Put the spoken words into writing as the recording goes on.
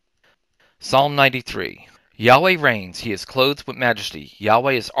Psalm 93. Yahweh reigns, he is clothed with majesty,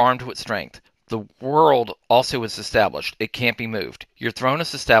 Yahweh is armed with strength. The world also is established, it can't be moved. Your throne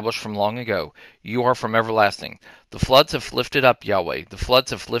is established from long ago, you are from everlasting. The floods have lifted up, Yahweh, the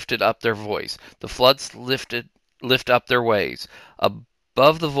floods have lifted up their voice, the floods lift up their waves.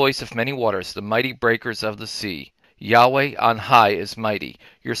 Above the voice of many waters, the mighty breakers of the sea. Yahweh on high is mighty,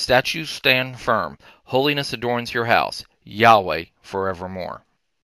 your statues stand firm, holiness adorns your house, Yahweh forevermore.